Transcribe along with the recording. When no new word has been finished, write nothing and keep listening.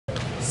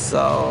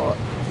So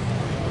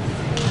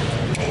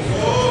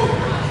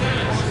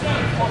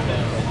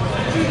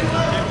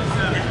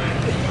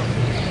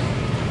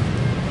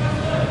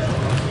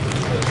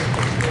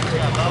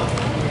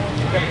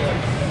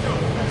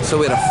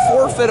we had a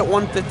forfeit at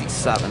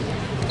 157.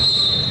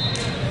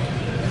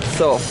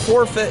 So a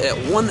forfeit at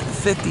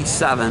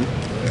 157.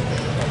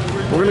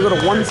 We're gonna go to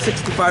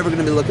 165. We're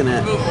gonna be looking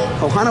at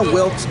Kohana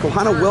Wilks.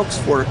 Kohana Wilks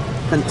for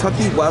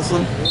Kentucky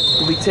Wesleyan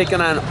will be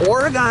taking on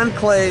Oregon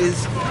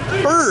Clay's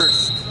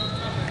first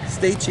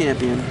state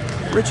champion,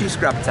 Richie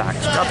Screptock.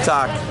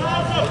 Screptock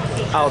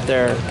out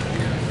there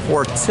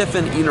for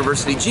Tiffin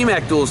University.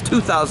 GMAC Duels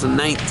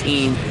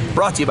 2019,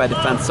 brought to you by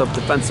Defense Up,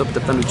 defend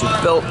what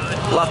you've built.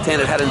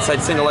 Left-handed head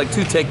inside single leg,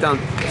 2 takedown,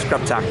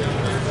 Screptock.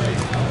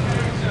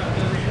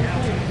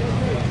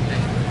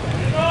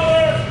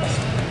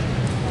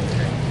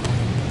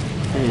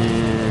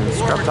 And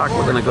Screptock,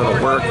 we're gonna go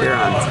to work here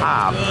on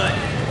top.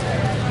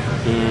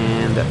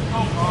 And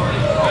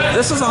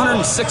this is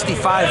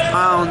 165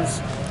 pounds,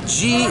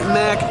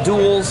 GMAC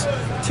Duels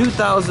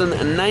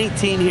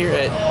 2019 here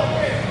at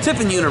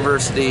Tiffin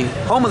University,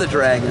 home of the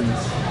Dragons.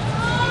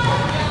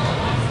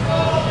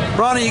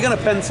 Bronny, you gonna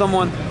pin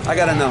someone? I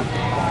gotta know.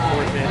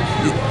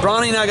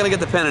 Bronny not gonna get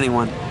to pin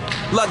anyone.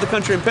 Led the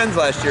country in pins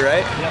last year,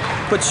 right? Yep.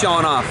 Quit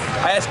showing off.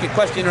 I ask you a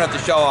question, you don't have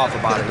to show off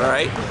about it, all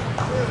right?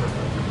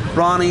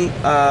 Bronny,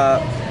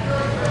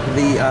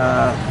 the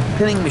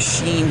pinning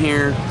machine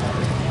here,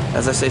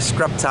 as I say,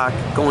 Screptock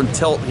going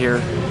tilt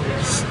here.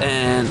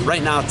 And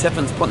right now,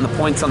 Tiffin's putting the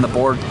points on the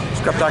board.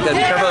 Screptock gotta be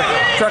careful.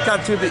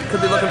 Screptock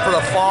could be looking for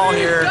the fall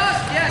here.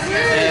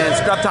 And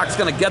Screptock's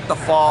gonna get the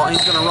fall.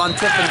 He's gonna run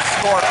Tiffin's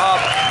score up.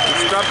 And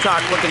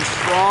Screptock looking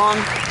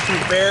strong,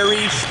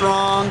 very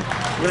strong.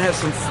 We're gonna have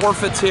some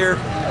forfeits here.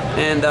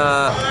 And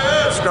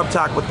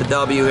Screptock with the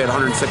W at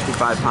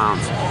 165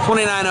 pounds.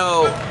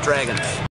 29-0 Dragons.